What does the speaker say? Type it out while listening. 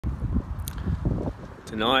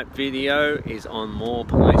Tonight video is on more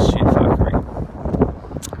police shit fuckery.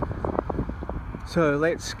 So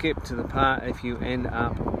let's skip to the part if you end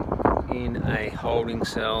up in a holding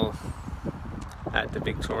cell at the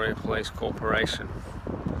Victoria Police Corporation.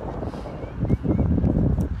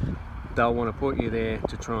 They'll want to put you there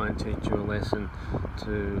to try and teach you a lesson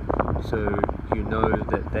so you know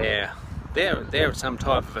that they're some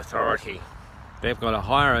type of authority. They've got a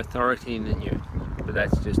higher authority than you, but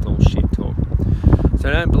that's just all shit talk. So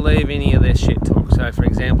don't believe any of their shit talk. So for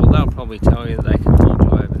example, they'll probably tell you that they can hold you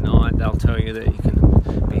overnight. They'll tell you that you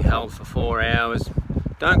can be held for 4 hours.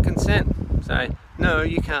 Don't consent. Say, no,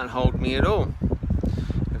 you can't hold me at all.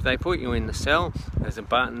 If they put you in the cell, there's a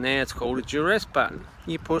button there, it's called a duress button.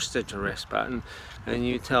 You push the duress button and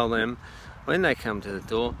you tell them when they come to the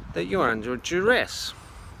door that you're under duress.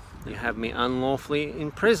 You have me unlawfully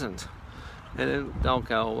imprisoned. And then they'll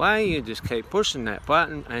go away, you just keep pushing that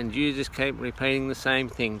button and you just keep repeating the same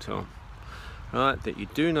thing to them. Right, that you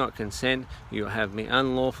do not consent, you have me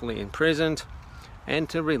unlawfully imprisoned and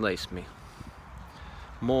to release me.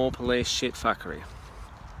 More police shit fuckery.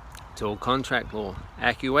 It's all contract law.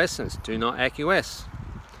 Acquiescence, do not acquiesce.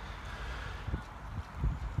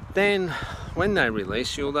 Then when they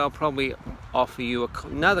release you, they'll probably offer you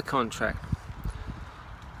another contract.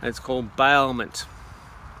 It's called bailment.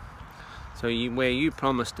 So where you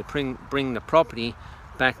promise to bring the property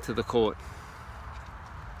back to the court.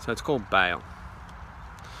 So it's called bail.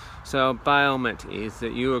 So bailment is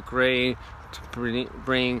that you agree to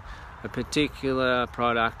bring a particular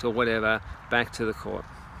product or whatever back to the court.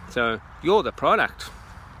 So you're the product.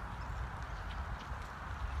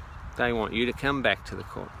 They want you to come back to the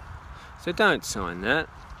court. So don't sign that.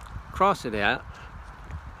 Cross it out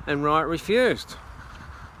and write refused.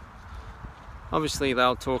 Obviously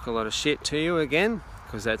they'll talk a lot of shit to you again,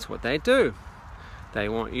 because that's what they do. They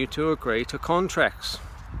want you to agree to contracts.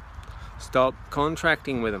 Stop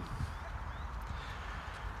contracting with them.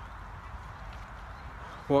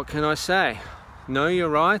 What can I say? Know your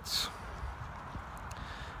rights.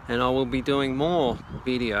 And I will be doing more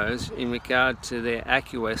videos in regard to their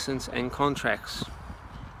acquiescence and contracts.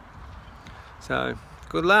 So,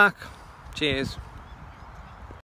 good luck. Cheers.